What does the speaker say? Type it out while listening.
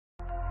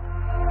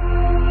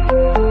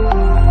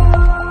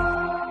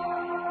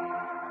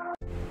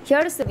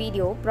Here is the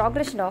video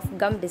progression of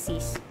gum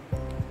disease.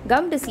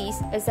 Gum disease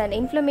is an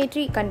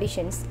inflammatory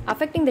condition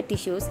affecting the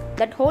tissues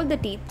that hold the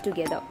teeth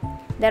together.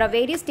 There are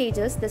various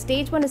stages. The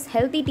stage 1 is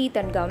healthy teeth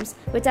and gums,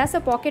 which has a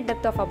pocket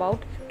depth of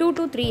about 2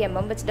 to 3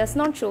 mm, which does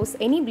not show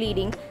any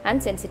bleeding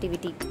and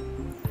sensitivity.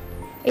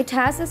 It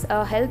has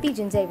a healthy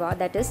gingiva,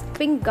 that is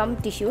pink gum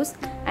tissues,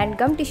 and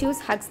gum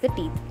tissues hugs the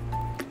teeth.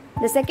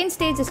 The second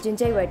stage is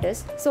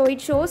gingivitis, so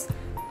it shows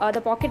the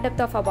pocket depth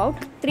of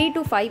about 3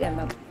 to 5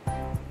 mm.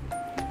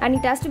 And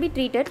it has to be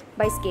treated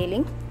by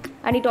scaling,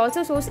 and it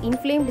also shows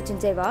inflamed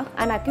gingiva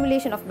and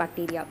accumulation of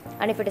bacteria,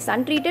 and if it is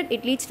untreated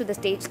it leads to the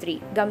stage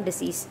 3 gum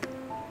disease.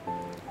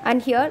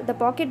 And here the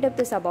pocket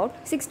depth is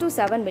about 6 to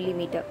 7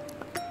 mm,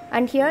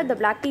 and here the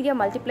bacteria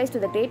multiplies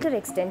to the greater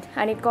extent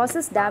and it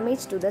causes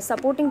damage to the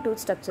supporting tooth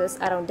structures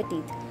around the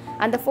teeth.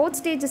 And the fourth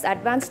stage is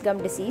advanced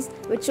gum disease,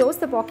 which shows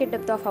the pocket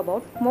depth of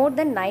about more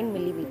than 9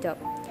 mm.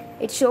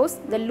 It shows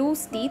the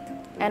loose teeth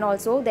and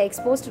also the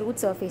exposed root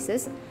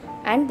surfaces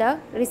and the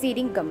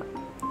receding gum.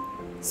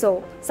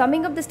 So,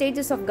 summing up the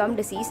stages of gum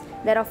disease,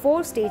 there are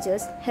 4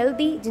 stages: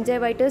 healthy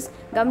gingivitis,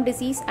 gum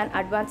disease and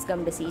advanced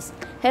gum disease.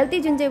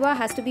 Healthy gingiva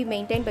has to be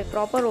maintained by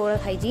proper oral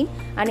hygiene,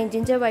 and in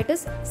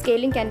gingivitis,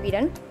 scaling can be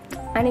done.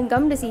 And in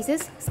gum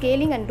diseases,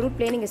 scaling and root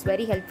planing is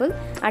very helpful,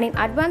 and in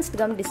advanced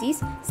gum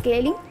disease,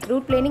 scaling,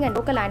 root planing and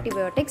local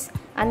antibiotics,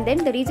 and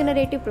then the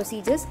regenerative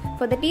procedures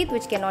for the teeth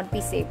which cannot be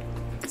saved.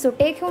 So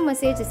take home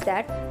message is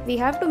that we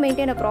have to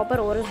maintain a proper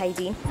oral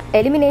hygiene.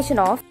 Elimination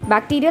of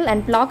bacterial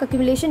and plaque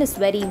accumulation is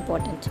very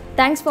important.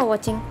 Thanks for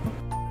watching.